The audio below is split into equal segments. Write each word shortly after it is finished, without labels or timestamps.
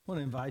I want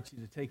to invite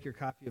you to take your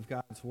copy of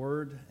God's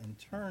Word and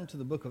turn to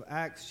the book of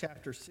Acts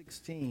chapter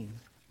 16.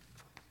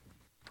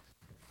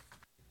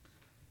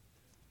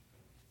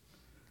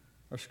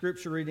 Our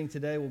scripture reading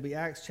today will be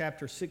Acts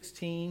chapter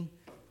 16,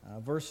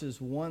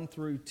 verses 1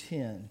 through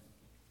 10.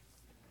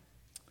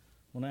 I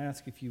want to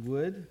ask if you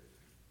would,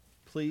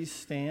 please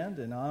stand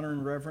in honor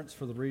and reverence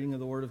for the reading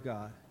of the Word of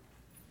God.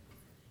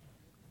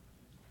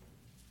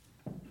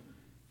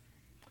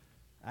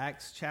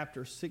 Acts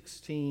chapter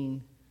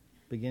 16,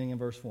 beginning in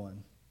verse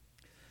 1.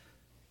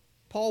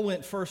 Paul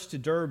went first to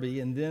Derbe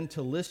and then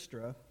to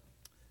Lystra,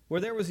 where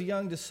there was a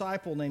young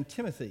disciple named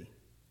Timothy.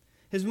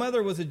 His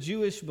mother was a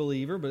Jewish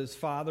believer, but his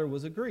father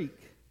was a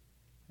Greek.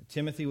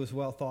 Timothy was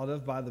well thought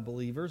of by the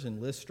believers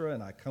in Lystra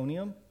and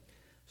Iconium,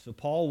 so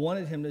Paul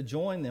wanted him to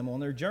join them on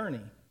their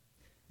journey.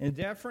 In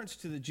deference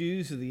to the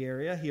Jews of the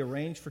area, he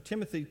arranged for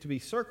Timothy to be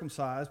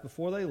circumcised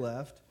before they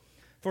left,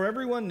 for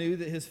everyone knew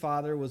that his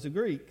father was a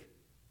Greek.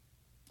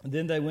 And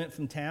then they went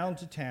from town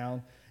to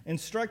town,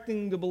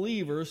 instructing the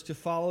believers to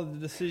follow the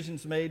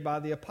decisions made by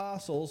the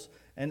apostles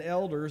and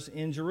elders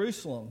in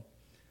Jerusalem.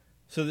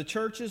 So the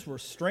churches were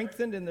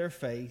strengthened in their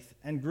faith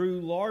and grew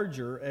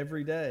larger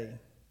every day.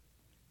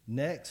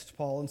 Next,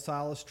 Paul and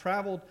Silas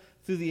traveled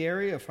through the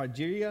area of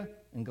Phrygia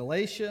and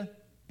Galatia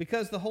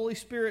because the Holy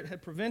Spirit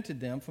had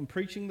prevented them from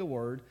preaching the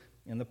word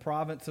in the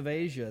province of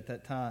Asia at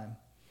that time.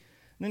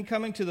 And then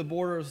coming to the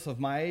borders of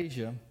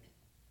Mysia,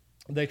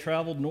 they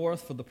traveled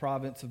north for the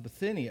province of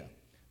Bithynia.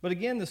 But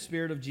again, the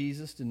Spirit of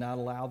Jesus did not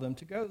allow them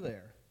to go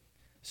there.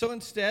 So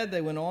instead,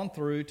 they went on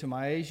through to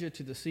Mysia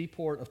to the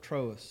seaport of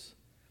Troas.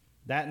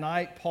 That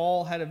night,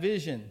 Paul had a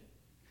vision.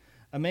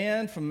 A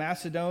man from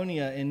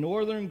Macedonia in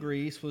northern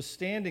Greece was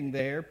standing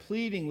there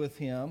pleading with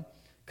him,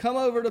 "Come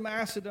over to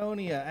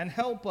Macedonia and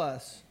help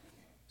us."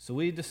 So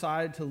we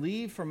decided to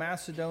leave for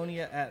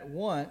Macedonia at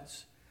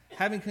once,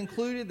 having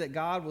concluded that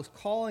God was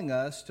calling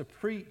us to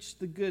preach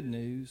the good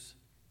news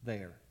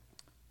there.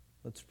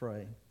 Let's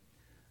pray.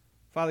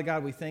 Father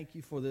God, we thank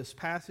you for this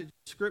passage of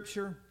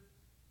Scripture.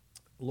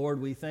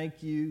 Lord, we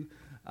thank you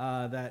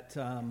that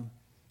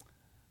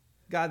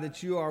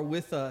you are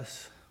with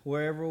us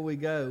wherever we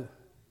go.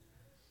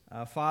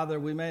 Father,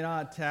 we may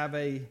not have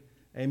a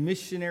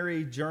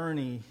missionary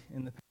journey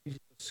in the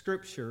pages of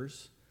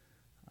Scriptures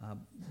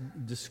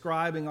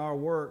describing our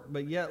work,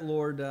 but yet,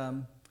 Lord,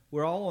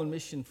 we're all on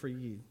mission for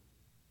you.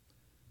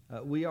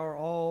 We are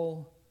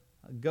all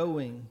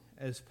going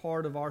as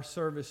part of our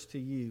service to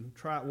you,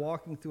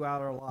 walking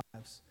throughout our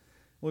lives.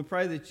 We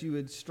pray that you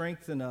would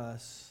strengthen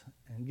us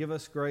and give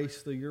us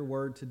grace through your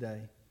word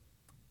today.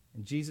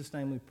 In Jesus'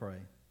 name we pray.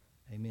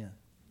 Amen.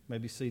 You may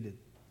be seated.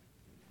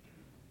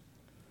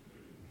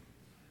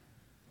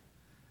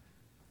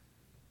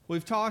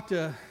 We've talked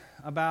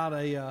about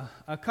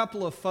a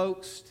couple of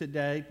folks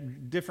today,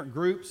 different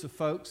groups of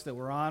folks that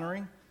we're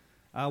honoring.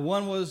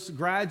 One was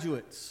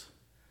graduates.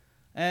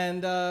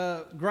 And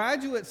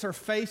graduates are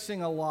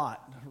facing a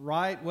lot,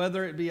 right?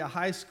 Whether it be a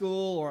high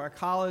school or a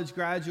college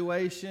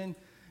graduation.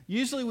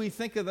 Usually we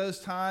think of those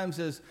times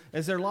as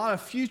there a lot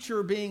of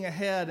future being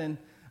ahead and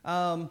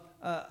a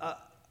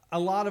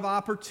lot of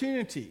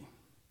opportunity.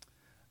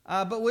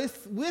 But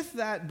with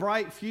that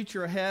bright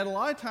future ahead, a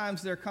lot of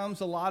times there comes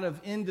a lot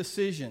of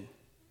indecision.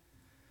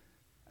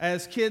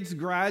 As kids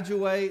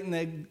graduate and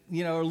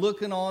they are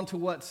looking on to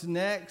what's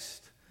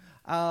next,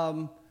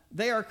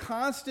 they are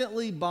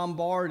constantly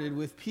bombarded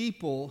with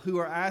people who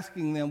are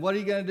asking them, what are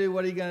you going to do,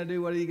 what are you going to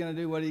do, what are you going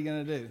to do, what are you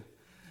going to do?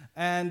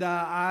 And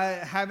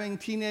having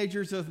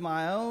teenagers of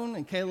my own,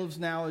 and Caleb's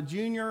now a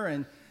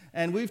junior,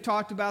 and we've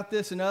talked about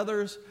this and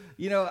others,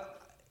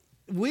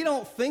 we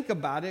don't think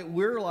about it.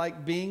 We're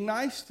like being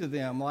nice to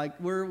them. Like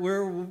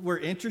we're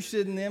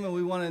interested in them and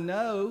we want to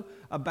know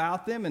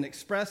about them and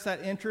express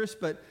that interest.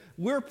 But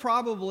we're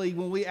probably,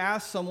 when we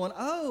ask someone,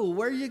 "Oh,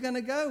 where are you going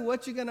to go?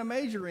 What you going to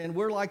major in?"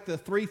 We're like the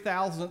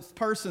 3,000th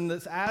person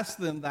that's asked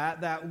them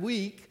that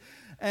week.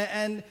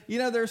 And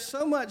there's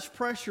so much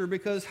pressure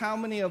because how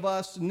many of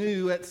us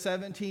knew at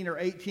 17 or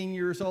 18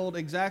 years old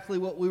exactly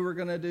what we were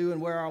going to do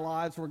and where our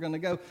lives were going to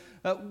go?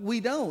 We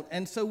don't.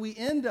 And so we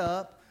end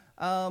up,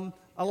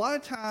 a lot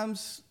of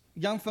times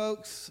young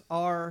folks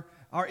are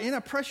in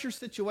a pressure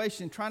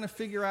situation trying to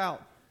figure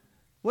out,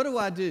 what do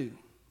I do?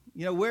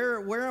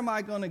 Where am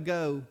I going to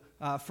go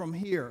from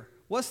here?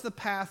 What's the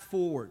path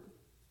forward?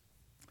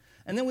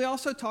 And then we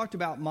also talked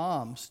about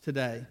moms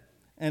today.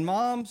 And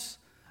moms,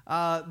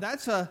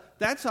 that's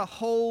a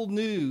whole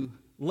new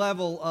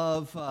level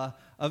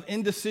of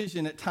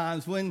indecision at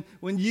times. When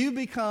you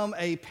become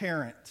a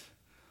parent,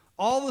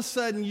 all of a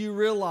sudden you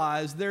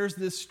realize there's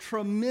this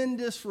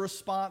tremendous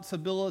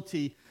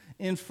responsibility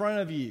in front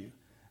of you.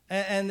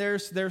 And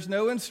there's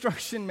no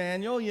instruction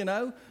manual,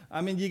 I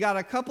mean, you got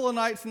a couple of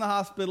nights in the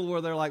hospital where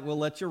they're like, "We'll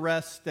let you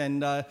rest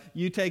and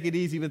you take it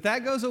easy." But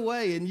that goes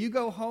away and you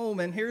go home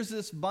and here's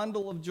this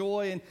bundle of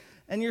joy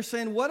and you're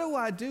saying, what do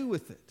I do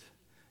with it?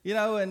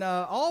 And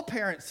all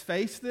parents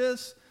face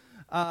this.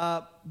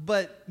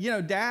 But,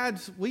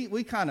 dads,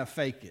 we kind of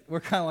fake it. We're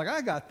kind of like,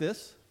 "I got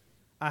this.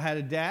 I had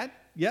a dad.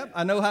 Yep,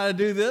 I know how to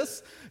do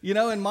this.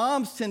 And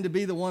moms tend to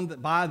be the one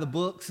that buy the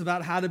books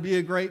about how to be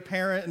a great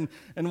parent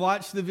and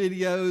watch the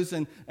videos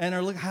and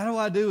are like, how do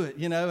I do it?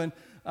 And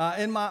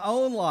in my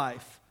own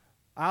life,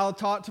 I'll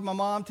talk to my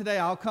mom today.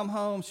 I'll come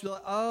home. She'll be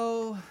like,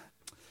 oh,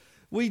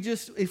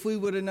 if we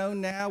would have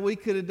known now, we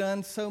could have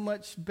done so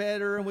much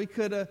better, and we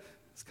could have.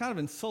 It's kind of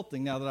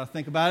insulting now that I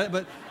think about it,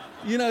 but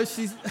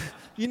she's,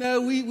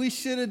 we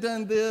should have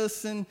done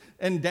this, and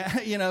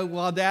Dad,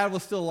 while Dad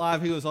was still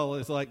alive, he was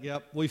always like,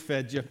 yep, we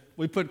fed you,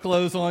 we put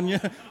clothes on you,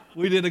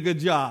 we did a good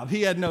job.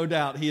 He had no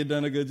doubt he had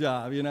done a good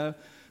job,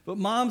 But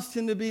moms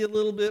tend to be a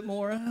little bit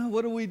more,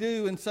 what do we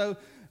do? And so,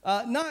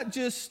 not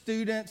just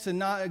students and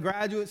not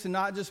graduates and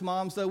not just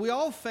moms, though, we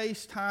all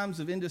face times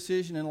of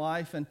indecision in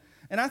life, and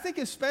I think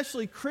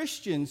especially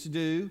Christians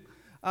do,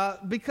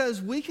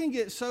 because we can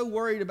get so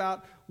worried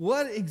about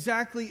what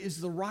exactly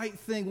is the right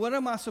thing. What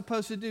am I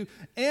supposed to do?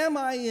 Am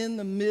I in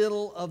the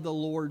middle of the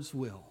Lord's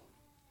will?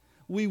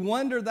 We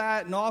wonder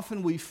that, and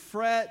often we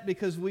fret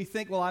because we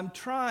think, well, I'm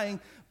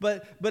trying,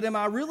 but am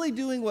I really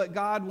doing what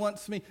God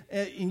wants me?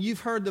 And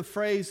you've heard the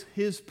phrase,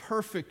 His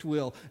perfect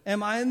will.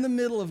 Am I in the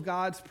middle of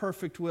God's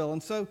perfect will?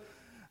 And so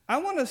I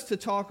want us to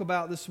talk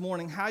about this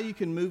morning how you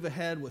can move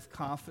ahead with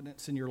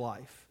confidence in your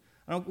life.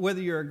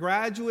 Whether you're a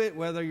graduate,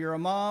 whether you're a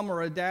mom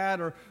or a dad,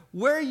 or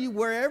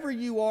wherever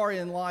you are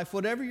in life,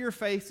 whatever you're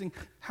facing,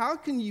 how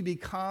can you be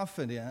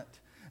confident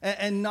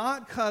and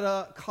not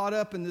caught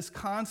up in this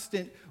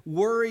constant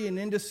worry and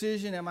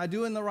indecision? Am I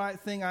doing the right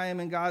thing? Am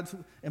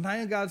I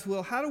in God's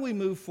will? How do we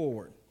move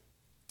forward?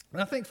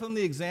 And I think from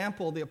the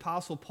example of the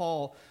Apostle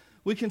Paul,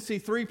 we can see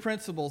three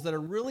principles that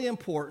are really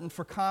important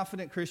for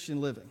confident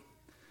Christian living.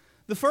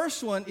 The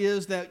first one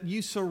is that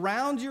you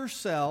surround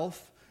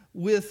yourself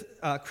with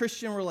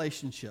Christian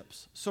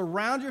relationships.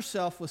 Surround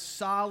yourself with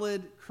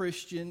solid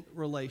Christian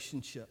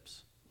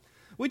relationships.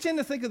 We tend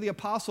to think of the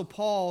Apostle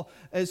Paul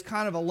as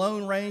kind of a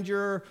lone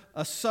ranger,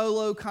 a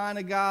solo kind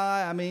of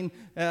guy. I mean,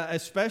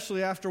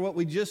 especially after what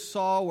we just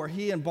saw where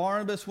he and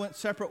Barnabas went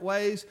separate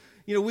ways.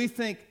 We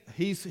think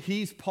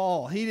he's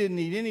Paul. He didn't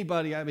need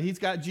anybody. I mean, he's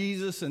got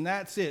Jesus and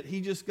that's it. He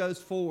just goes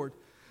forward.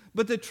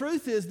 But the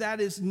truth is that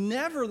is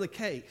never the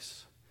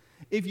case.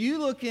 If you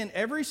look in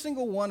every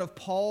single one of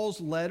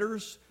Paul's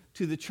letters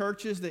to the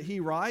churches that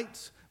he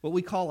writes, what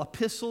we call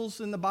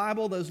epistles in the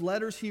Bible, those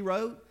letters he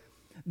wrote,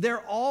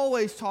 they're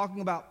always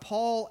talking about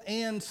Paul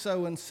and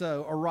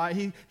so-and-so, or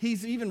right?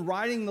 He's even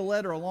writing the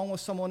letter along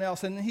with someone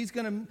else, and he's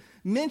going to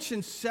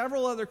mention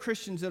several other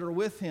Christians that are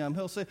with him.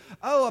 He'll say,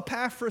 oh,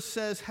 Epaphras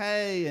says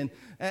hey,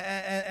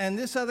 and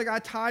this other guy,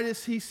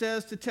 Titus, he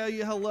says to tell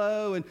you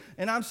hello,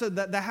 and I'm said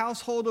that the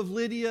household of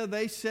Lydia,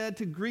 they said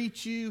to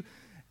greet you.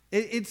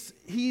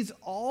 He's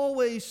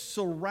always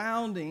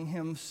surrounding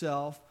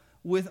himself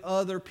with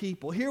other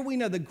people. Here we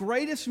know the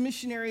greatest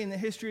missionary in the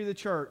history of the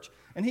church,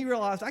 and he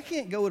realized, I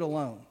can't go it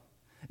alone.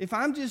 If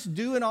I'm just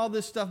doing all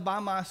this stuff by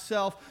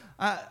myself,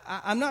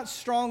 I'm not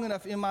strong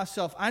enough in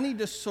myself. I need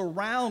to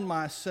surround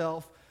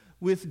myself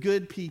with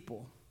good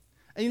people.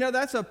 And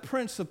that's a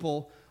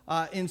principle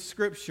in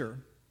Scripture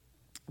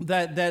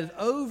that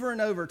over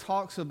and over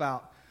talks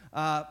about.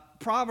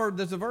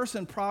 There's a verse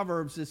in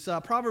Proverbs, it's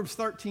Proverbs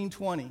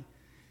 13:20.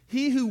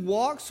 He who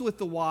walks with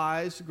the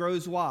wise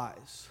grows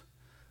wise,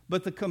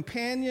 but the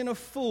companion of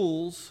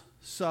fools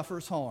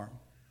suffers harm.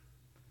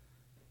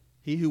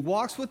 He who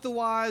walks with the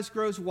wise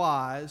grows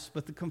wise,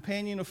 but the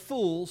companion of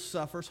fools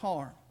suffers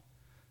harm.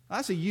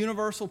 That's a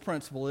universal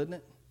principle, isn't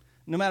it?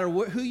 No matter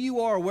who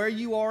you are, where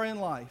you are in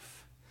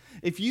life,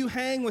 if you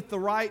hang with the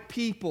right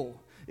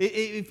people,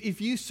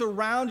 if you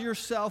surround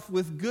yourself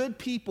with good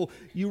people,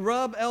 you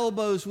rub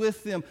elbows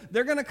with them,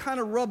 they're going to kind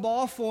of rub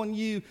off on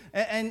you,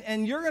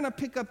 and you're going to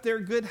pick up their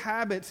good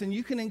habits, and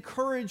you can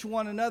encourage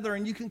one another,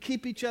 and you can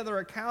keep each other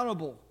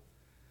accountable.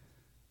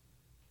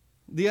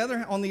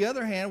 On the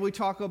other hand, we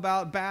talk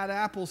about bad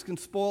apples can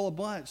spoil a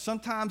bunch.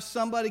 Sometimes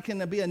somebody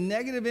can be a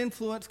negative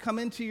influence come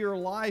into your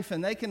life,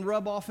 and they can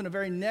rub off in a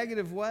very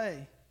negative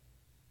way.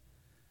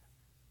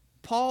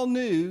 Paul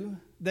knew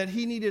that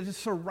he needed to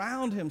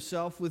surround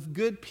himself with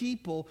good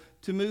people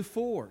to move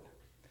forward.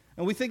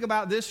 And we think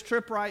about this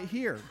trip right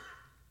here.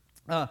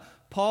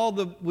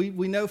 Paul,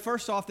 we know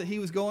first off that he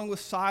was going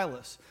with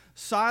Silas.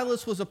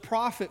 Silas was a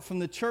prophet from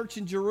the church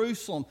in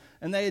Jerusalem,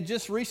 and they had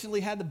just recently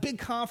had the big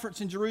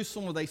conference in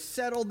Jerusalem where they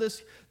settled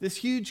this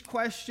huge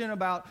question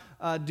about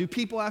do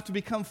people have to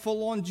become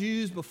full-on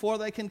Jews before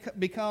they can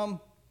become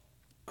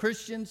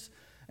Christians?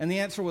 And the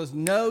answer was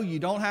no, you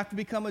don't have to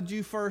become a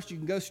Jew first. You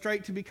can go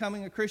straight to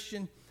becoming a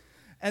Christian.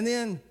 And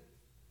then,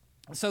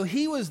 so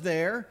he was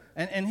there,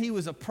 and he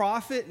was a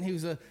prophet, and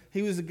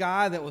he was a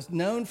guy that was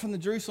known from the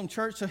Jerusalem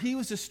church, so he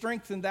was just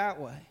strengthened that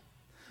way.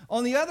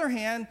 On the other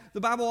hand,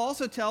 the Bible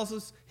also tells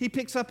us he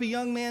picks up a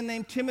young man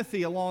named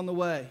Timothy along the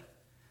way.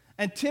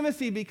 And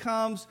Timothy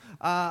becomes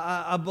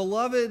a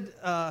beloved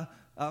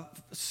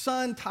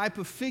son type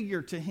of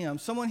figure to him,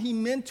 someone he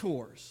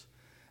mentors.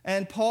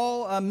 And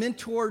Paul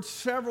mentored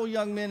several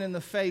young men in the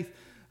faith.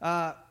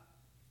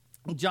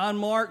 John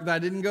Mark,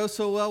 that didn't go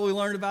so well. We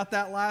learned about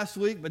that last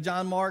week, but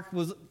John Mark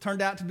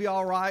turned out to be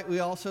all right. We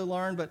also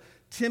learned, but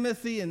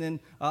Timothy and then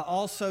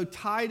also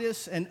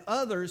Titus and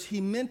others he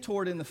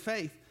mentored in the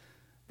faith.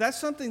 That's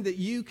something that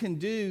you can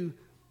do.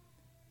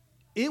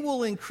 It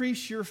will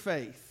increase your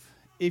faith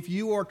if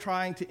you are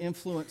trying to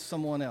influence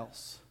someone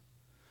else.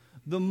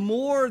 The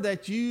more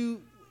that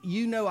you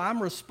know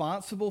I'm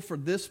responsible for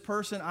this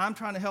person, I'm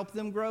trying to help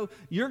them grow,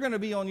 you're going to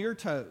be on your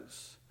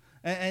toes,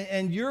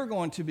 and you're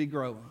going to be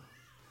growing.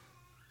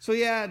 So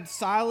he had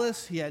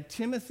Silas, he had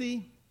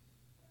Timothy,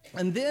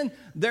 and then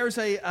there's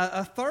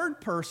a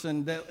third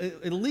person, that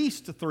at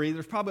least three,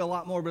 there's probably a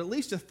lot more, but at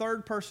least a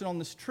third person on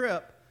this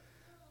trip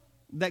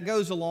that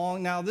goes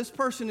along. Now, this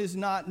person is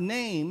not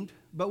named,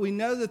 but we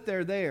know that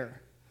they're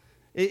there.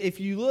 If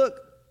you look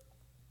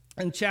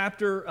in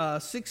chapter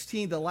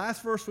 16, the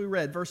last verse we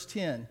read, verse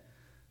 10,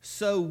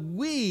 so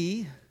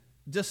we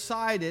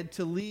decided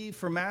to leave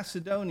for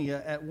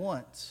Macedonia at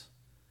once.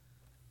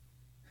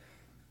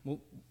 Well,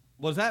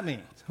 what does that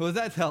mean? What does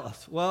that tell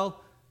us?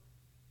 Well,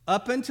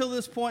 up until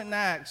this point in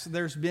Acts,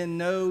 there's been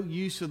no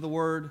use of the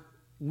word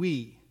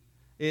we.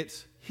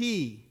 It's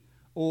he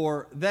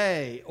or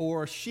they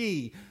or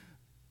she.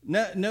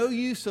 No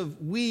use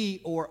of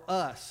we or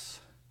us.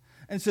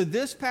 And so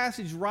this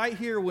passage right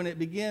here, when it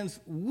begins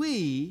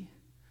we,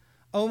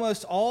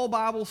 almost all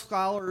Bible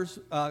scholars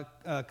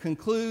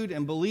conclude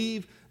and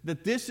believe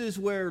that this is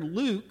where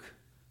Luke,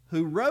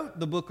 who wrote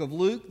the book of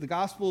Luke, the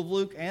Gospel of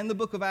Luke, and the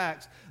book of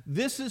Acts,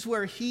 this is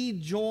where he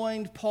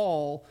joined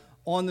Paul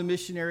on the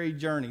missionary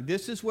journey.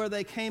 This is where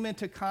they came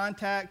into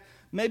contact,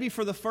 maybe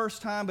for the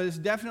first time, but it's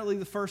definitely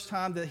the first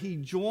time that he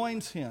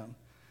joins him.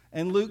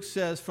 And Luke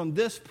says, from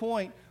this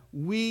point,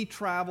 we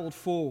traveled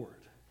forward.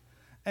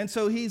 And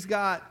so he's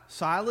got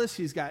Silas,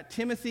 he's got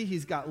Timothy,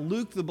 he's got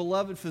Luke, the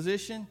beloved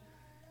physician.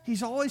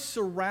 He's always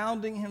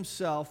surrounding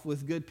himself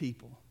with good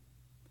people.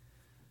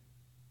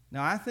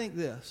 Now, I think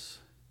this.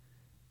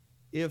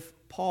 If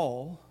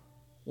Paul,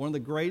 one of the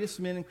greatest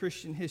men in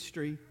Christian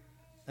history,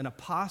 an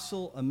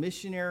apostle, a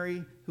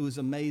missionary who is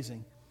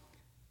amazing,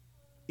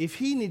 if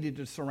he needed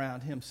to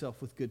surround himself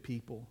with good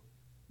people,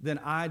 then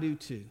I do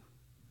too.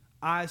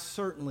 I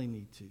certainly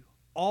need to.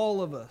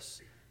 All of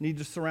us need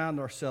to surround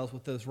ourselves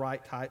with those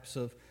right types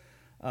of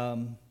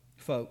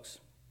folks.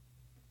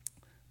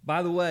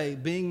 By the way,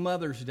 being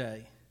Mother's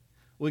Day,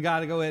 we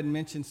got to go ahead and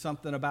mention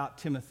something about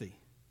Timothy,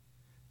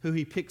 who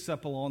he picks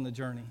up along the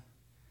journey.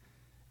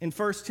 In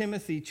 2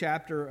 Timothy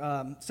chapter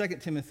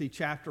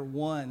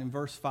 1 and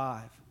verse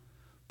 5,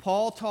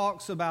 Paul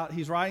talks about,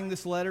 he's writing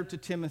this letter to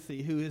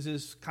Timothy, who is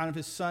his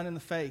son in the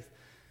faith.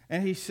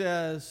 And he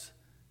says,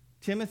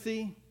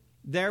 Timothy,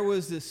 there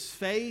was this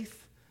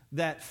faith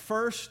that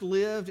first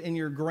lived in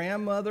your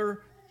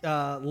grandmother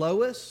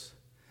Lois,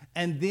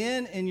 and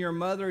then in your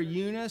mother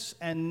Eunice,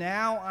 and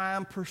now I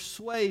am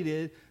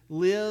persuaded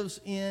lives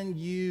in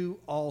you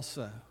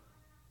also.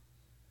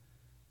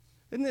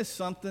 Isn't this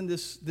something,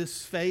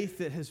 this faith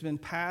that has been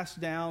passed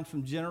down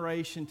from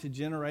generation to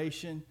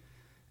generation?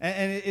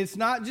 And it's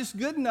not just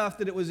good enough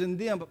that it was in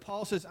them, but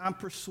Paul says, I'm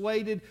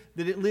persuaded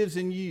that it lives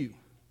in you.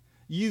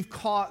 You've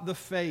caught the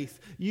faith.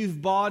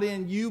 You've bought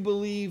in. You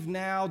believe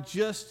now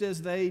just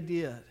as they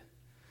did.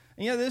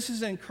 And this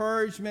is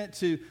encouragement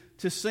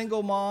to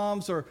single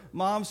moms or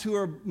moms who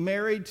are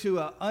married to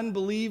an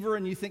unbeliever,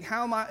 and you think,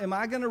 how am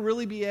I going to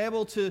really be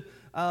able to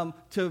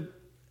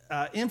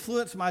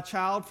influence my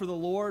child for the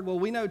Lord? Well,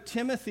 we know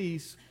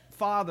Timothy's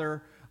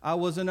father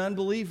was an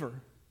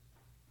unbeliever.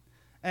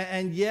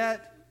 And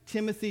yet,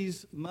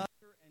 Timothy's mother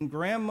and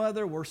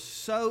grandmother were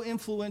so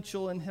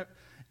influential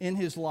in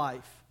his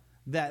life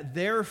that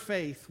their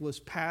faith was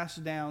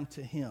passed down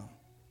to him.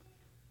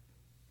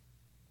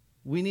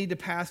 We need to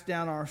pass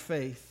down our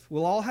faith.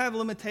 We'll all have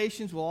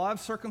limitations. We'll all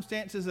have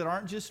circumstances that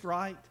aren't just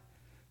right.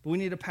 But we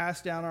need to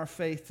pass down our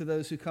faith to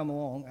those who come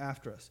along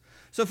after us.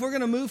 So if we're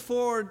going to move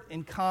forward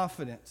in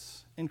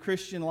confidence in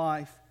Christian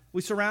life,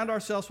 we surround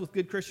ourselves with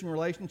good Christian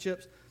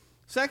relationships.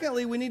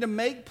 Secondly, we need to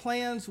make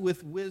plans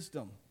with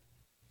wisdom.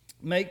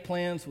 Make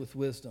plans with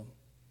wisdom.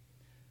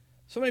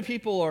 So many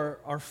people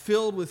are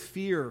filled with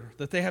fear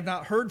that they have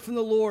not heard from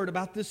the Lord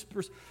about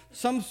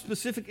some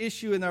specific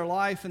issue in their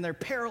life, and they're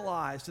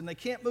paralyzed and they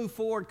can't move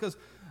forward because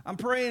I'm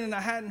praying and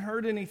I hadn't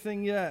heard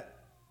anything yet.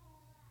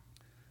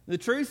 The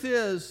truth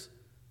is,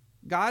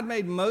 God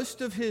made most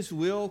of his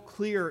will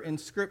clear in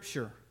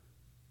Scripture.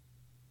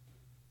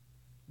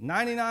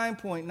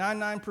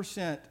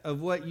 99.99%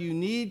 of what you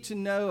need to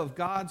know of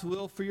God's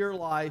will for your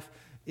life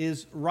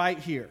is right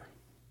here.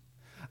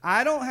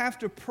 I don't have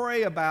to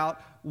pray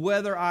about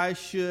whether I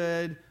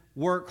should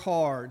work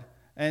hard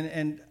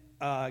and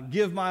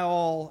give my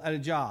all at a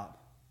job.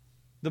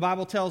 The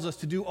Bible tells us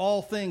to do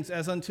all things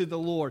as unto the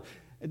Lord.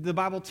 The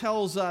Bible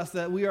tells us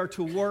that we are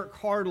to work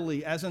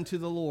heartily as unto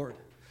the Lord.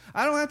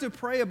 I don't have to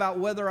pray about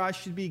whether I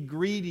should be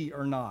greedy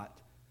or not.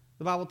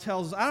 The Bible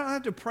tells us, I don't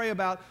have to pray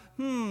about,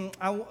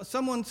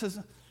 someone says,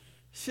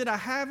 should I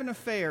have an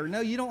affair?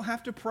 No, you don't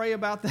have to pray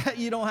about that.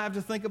 You don't have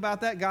to think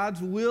about that.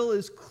 God's will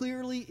is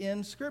clearly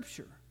in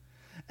Scripture.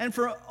 And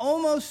for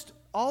almost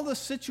all the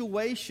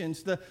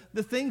situations, the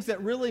things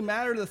that really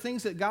matter, the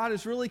things that God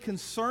is really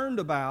concerned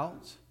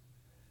about,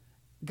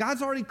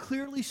 God's already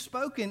clearly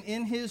spoken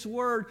in His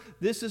Word,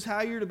 this is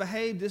how you're to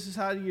behave, this is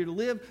how you're to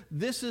live,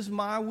 this is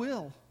my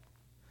will.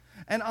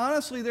 And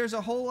honestly, there's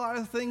a whole lot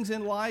of things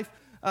in life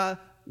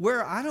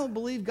where I don't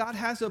believe God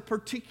has a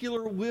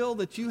particular will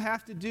that you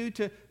have to do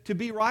to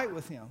be right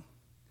with Him.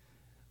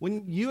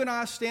 When you and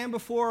I stand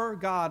before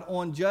God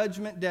on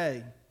Judgment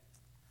Day,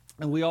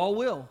 and we all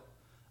will,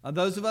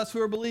 those of us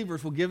who are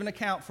believers will give an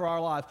account for our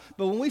life.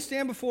 But when we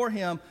stand before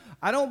Him,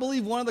 I don't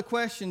believe one of the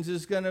questions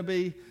is going to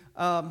be,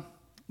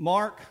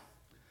 Mark,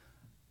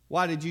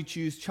 why did you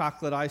choose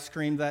chocolate ice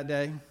cream that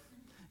day?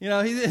 You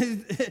know,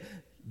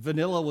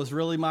 vanilla was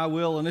really my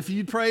will, and if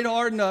you prayed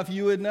hard enough,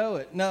 you would know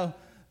it. No,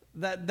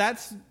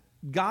 that's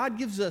God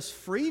gives us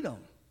freedom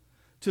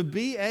to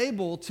be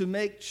able to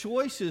make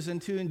choices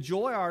and to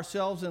enjoy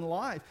ourselves in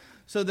life.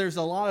 So there's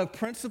a lot of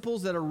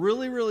principles that are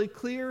really, really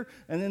clear,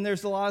 and then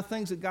there's a lot of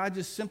things that God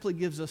just simply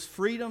gives us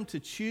freedom to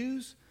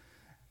choose.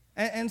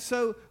 And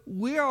so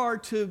we are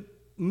to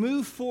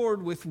move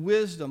forward with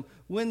wisdom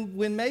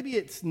when maybe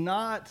it's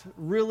not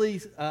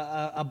really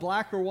a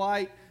black or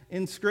white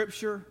in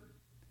Scripture,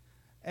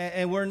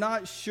 and we're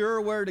not sure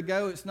where to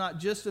go. It's not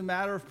just a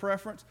matter of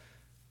preference.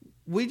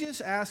 We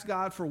just ask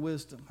God for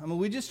wisdom. I mean,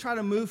 we just try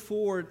to move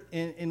forward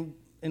in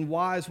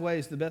wise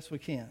ways the best we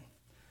can.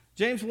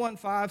 James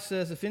 1:5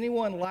 says, if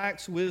anyone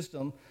lacks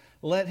wisdom,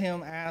 let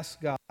him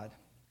ask God.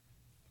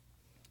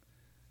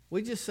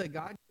 We just say,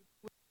 God,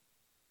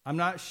 I'm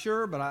not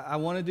sure, but I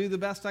want to do the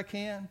best I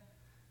can.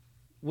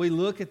 We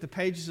look at the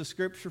pages of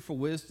Scripture for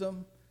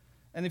wisdom.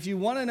 And if you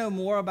want to know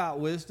more about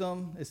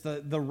wisdom, it's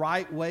the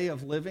right way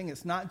of living.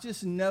 It's not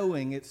just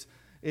knowing,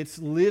 it's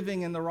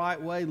living in the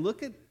right way.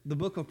 Look at the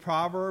book of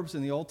Proverbs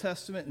in the Old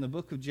Testament and the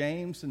book of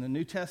James in the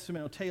New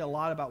Testament. It'll tell you a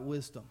lot about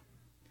wisdom.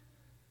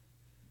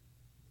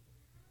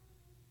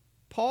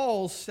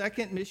 Paul's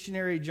second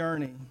missionary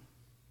journey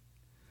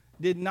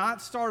did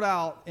not start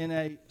out in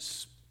a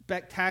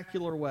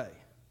spectacular way.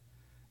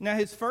 Now,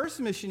 his first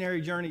missionary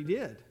journey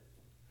did.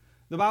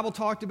 The Bible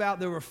talked about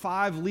there were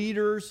 5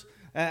 leaders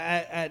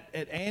at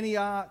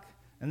Antioch,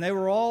 and they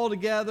were all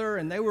together,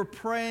 and they were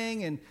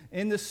praying, and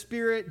in the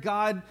Spirit,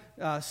 God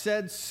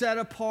said, set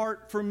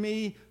apart for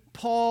me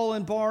Paul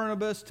and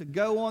Barnabas to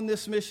go on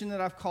this mission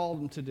that I've called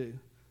them to do.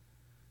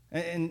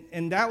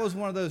 And that was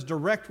one of those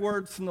direct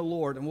words from the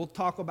Lord, and we'll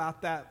talk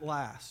about that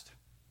last.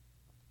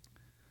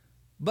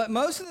 But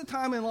most of the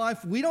time in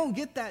life, we don't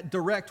get that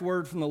direct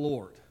word from the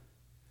Lord.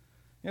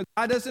 You know,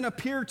 God doesn't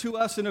appear to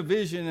us in a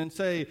vision and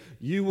say,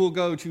 you will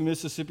go to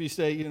Mississippi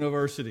State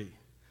University.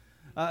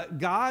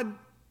 God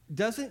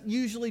doesn't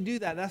usually do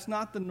that. That's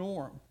not the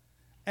norm.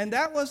 And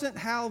that wasn't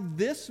how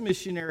this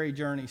missionary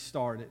journey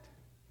started.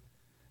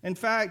 In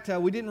fact,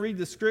 we didn't read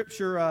the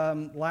scripture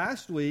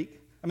this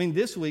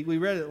week. We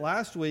read it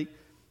last week.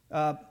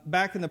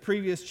 Back in the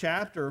previous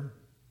chapter,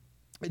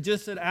 it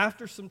just said,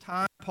 after some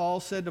time,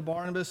 Paul said to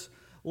Barnabas,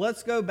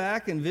 let's go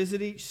back and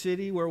visit each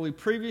city where we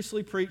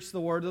previously preached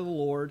the word of the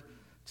Lord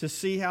to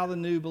see how the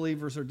new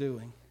believers are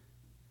doing.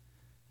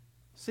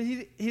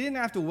 See, he didn't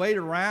have to wait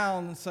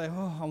around and say,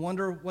 oh, I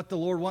wonder what the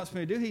Lord wants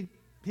me to do.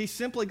 He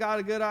simply got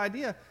a good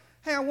idea.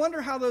 Hey, I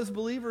wonder how those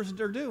believers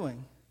are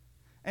doing.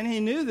 And he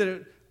knew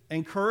that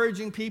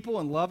encouraging people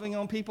and loving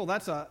on people,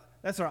 that's an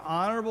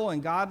honorable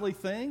and godly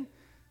thing.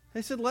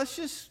 He said, let's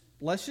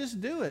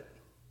just do it.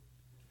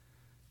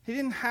 He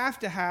didn't have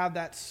to have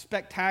that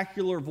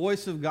spectacular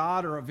voice of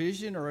God or a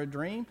vision or a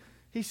dream.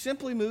 He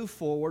simply moved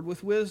forward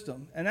with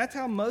wisdom. And that's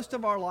how most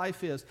of our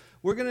life is.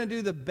 We're going to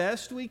do the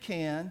best we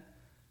can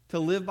to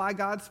live by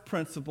God's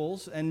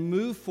principles and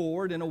move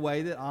forward in a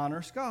way that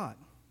honors God.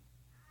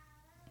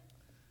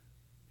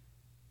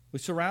 We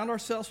surround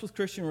ourselves with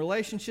Christian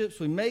relationships.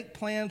 We make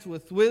plans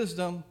with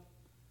wisdom.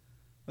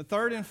 But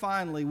third and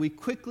finally, we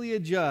quickly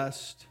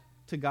adjust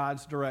to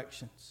God's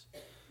directions.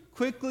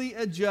 Quickly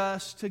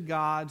adjust to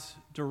God's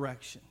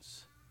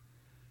directions.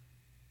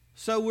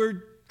 So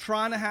we're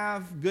trying to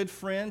have good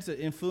friends that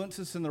influence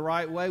us in the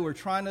right way. We're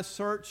trying to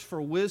search for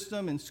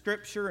wisdom in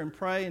Scripture and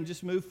pray and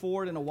just move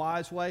forward in a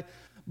wise way.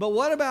 But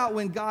what about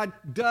when God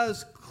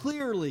does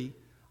clearly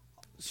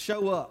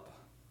show up?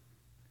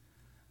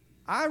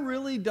 I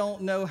really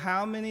don't know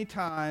how many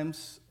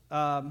times,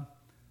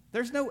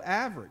 there's no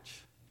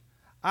average.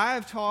 I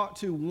have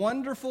talked to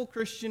wonderful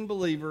Christian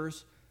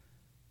believers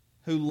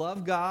who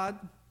love God,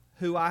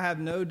 who I have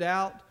no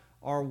doubt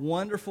are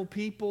wonderful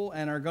people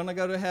and are going to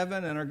go to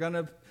heaven and are going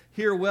to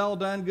hear, well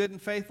done, good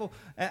and faithful.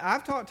 And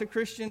I've talked to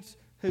Christians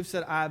who've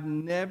said, I've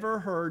never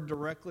heard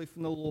directly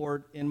from the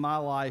Lord in my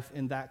life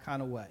in that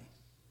kind of way.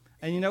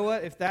 And you know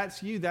what? If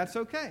that's you, that's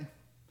okay.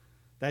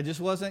 That just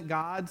wasn't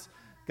God's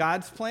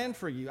plan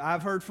for you.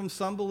 I've heard from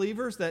some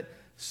believers that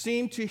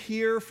seem to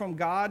hear from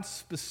God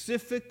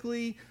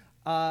specifically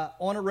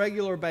on a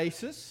regular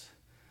basis.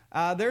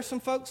 There's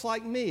some folks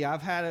like me.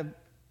 I've had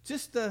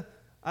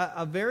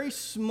a very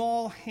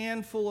small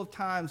handful of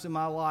times in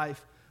my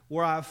life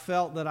where I've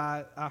felt that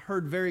I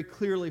heard very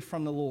clearly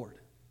from the Lord.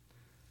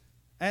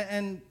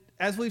 And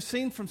as we've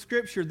seen from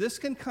Scripture, this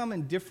can come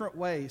in different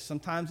ways.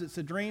 Sometimes it's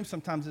a dream,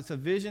 sometimes it's a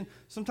vision,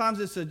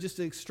 sometimes it's just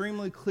an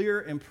extremely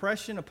clear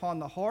impression upon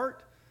the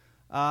heart.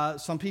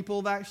 Some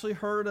people have actually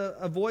heard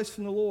a voice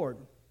from the Lord.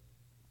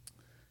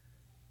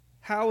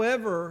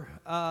 However,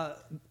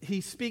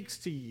 He speaks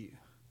to you.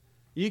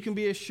 You can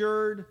be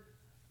assured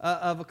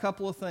of a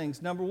couple of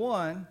things. Number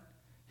one,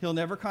 He'll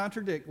never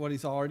contradict what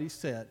He's already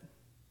said.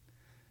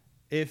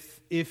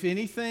 If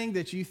anything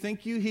that you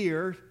think you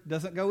hear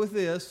doesn't go with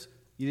this,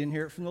 you didn't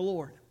hear it from the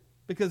Lord,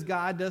 because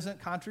God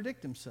doesn't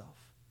contradict Himself.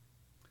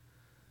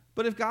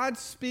 But if God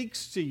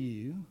speaks to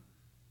you,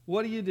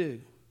 what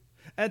do?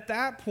 At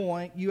that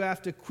point, you have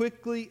to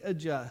quickly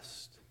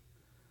adjust.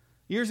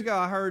 Years ago,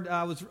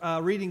 I was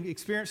reading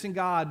Experiencing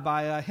God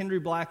by Henry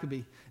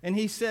Blackaby, and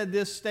he said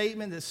this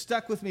statement that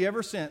stuck with me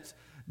ever since: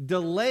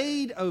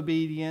 delayed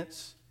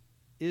obedience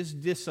is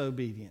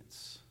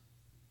disobedience.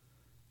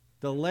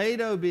 Delayed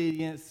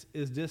obedience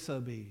is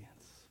disobedience.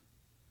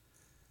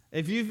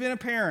 If you've been a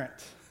parent,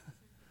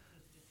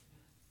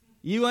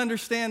 you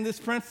understand this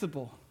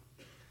principle.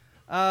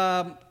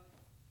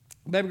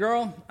 Baby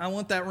girl, I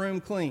want that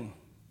room clean,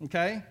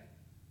 okay?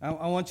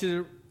 I want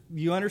you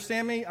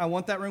understand me? I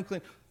want that room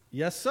clean.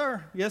 Yes,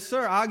 sir. Yes,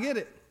 sir. I'll get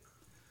it.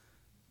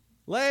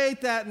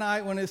 Late that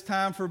night when it's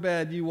time for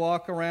bed, you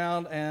walk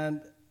around and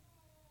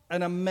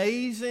an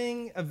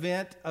amazing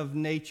event of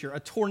nature, a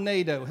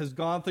tornado has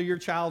gone through your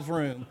child's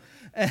room.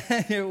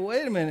 And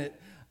wait a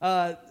minute.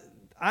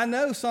 I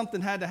know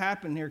something had to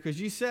happen here, because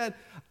you said,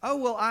 oh,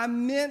 well, I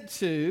meant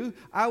to,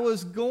 I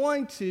was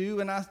going to,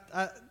 and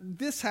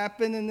this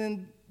happened, and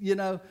then,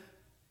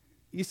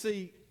 you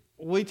see,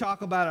 we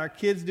talk about our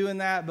kids doing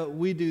that, but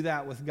we do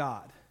that with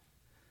God.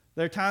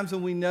 There are times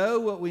when we know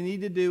what we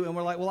need to do, and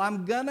we're like, well,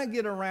 I'm going to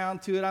get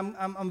around to it.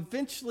 I'm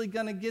eventually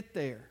going to get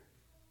there.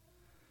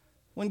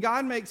 When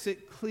God makes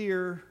it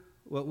clear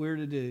what we're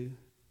to do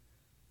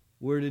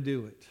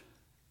it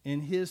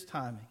in His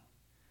timing.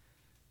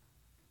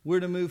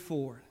 We're to move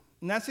forward.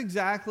 And that's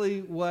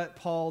exactly what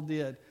Paul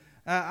did.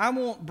 I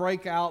won't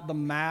break out the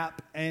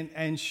map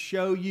and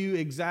show you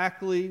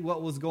exactly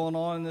what was going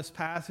on in this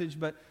passage,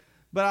 but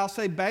I'll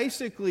say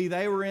basically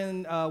they were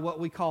in what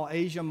we call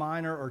Asia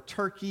Minor, or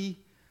Turkey,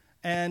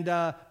 and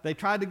they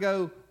tried to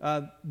go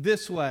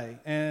this way,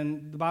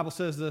 and the Bible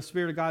says the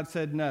Spirit of God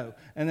said no.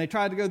 And they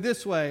tried to go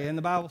this way, and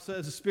the Bible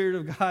says the Spirit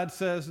of God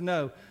says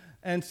no.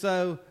 And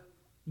so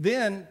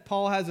then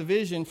Paul has a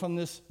vision from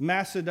this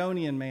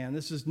Macedonian man.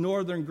 This is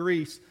northern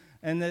Greece.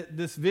 And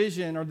this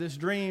vision or this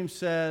dream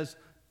says,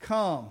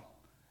 come.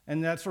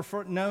 And that's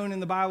known in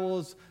the Bible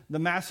as the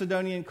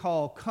Macedonian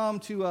call,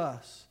 come to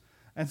us.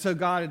 And so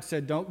God had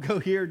said, don't go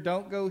here,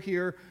 don't go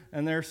here.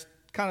 And they're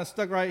kind of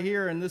stuck right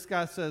here. And this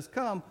guy says,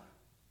 come.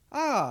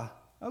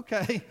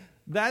 Okay,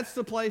 that's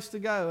the place to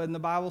go. And the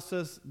Bible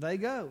says they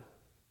go.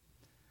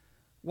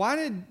 Why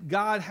did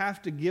God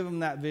have to give them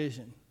that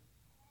vision?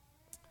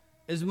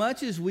 As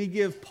much as we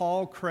give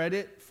Paul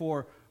credit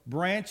for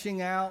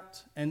branching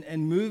out and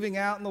moving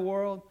out in the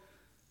world,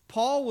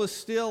 Paul was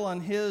still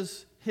on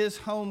his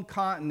home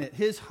continent,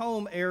 his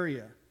home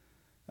area.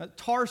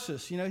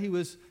 Tarsus, he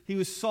was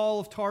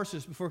Saul of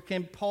Tarsus before he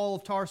became Paul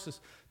of Tarsus.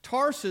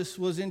 Tarsus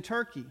was in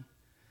Turkey.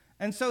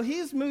 And so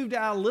he's moved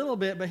out a little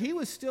bit, but he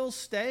was still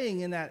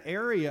staying in that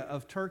area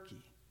of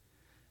Turkey.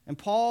 And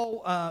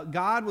Paul,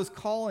 God was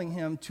calling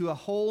him to a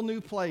whole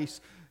new place,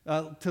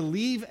 to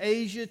leave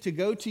Asia, to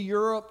go to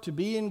Europe, to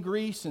be in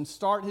Greece and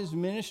start his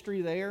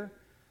ministry there.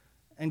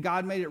 And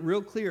God made it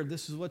real clear,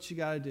 this is what you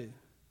got to do.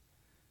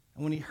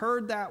 And when he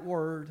heard that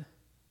word,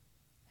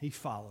 he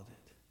followed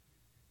it.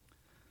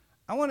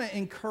 I want to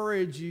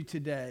encourage you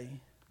today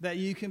that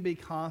you can be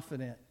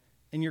confident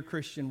in your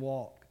Christian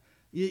walk.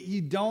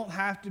 You don't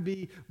have to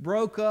be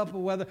broke up or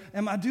whether,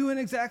 am I doing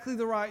exactly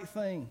the right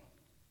thing?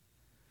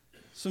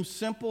 Some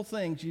simple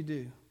things you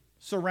do.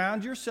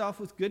 Surround yourself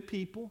with good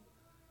people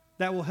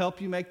that will help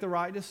you make the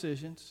right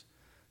decisions.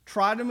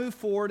 Try to move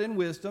forward in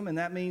wisdom, and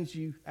that means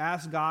you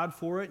ask God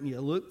for it, and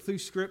you look through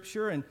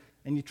Scripture, and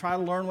you try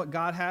to learn what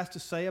God has to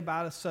say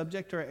about a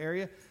subject or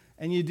area,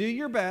 and you do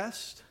your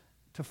best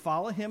to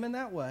follow Him in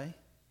that way.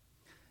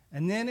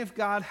 And then if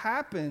God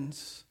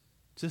happens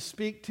to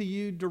speak to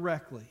you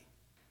directly,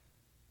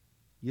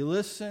 you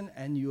listen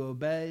and you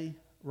obey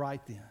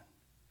right then.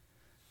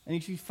 And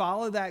if you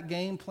follow that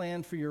game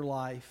plan for your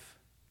life,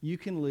 you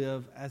can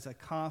live as a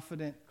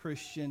confident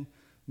Christian,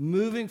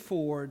 moving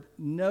forward,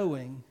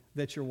 knowing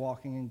that you're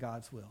walking in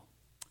God's will.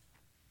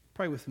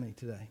 Pray with me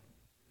today.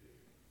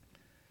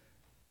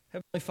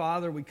 Heavenly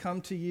Father, we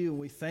come to you and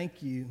we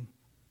thank you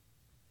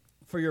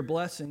for your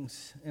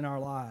blessings in our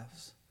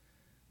lives.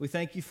 We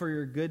thank you for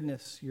your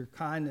goodness, your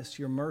kindness,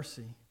 your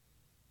mercy.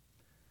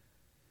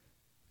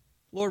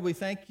 Lord, we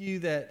thank you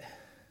that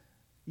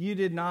you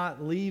did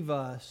not leave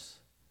us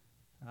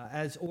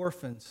as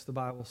orphans, the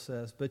Bible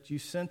says, but you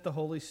sent the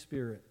Holy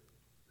Spirit.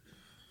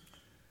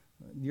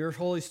 Your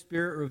Holy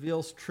Spirit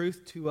reveals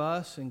truth to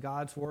us in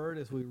God's Word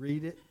as we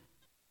read it.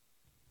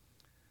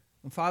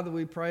 And Father,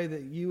 we pray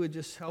that you would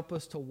just help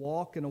us to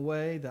walk in a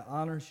way that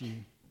honors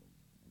you.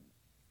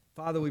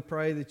 Father, we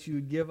pray that you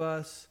would give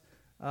us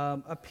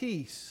a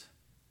peace,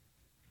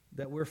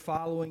 that we're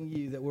following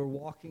you, that we're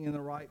walking in the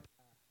right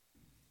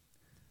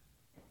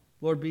path.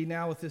 Lord, be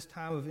now with this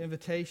time of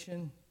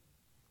invitation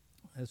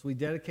as we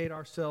dedicate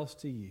ourselves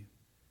to you.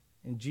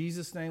 In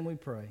Jesus' name we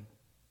pray.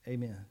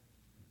 Amen.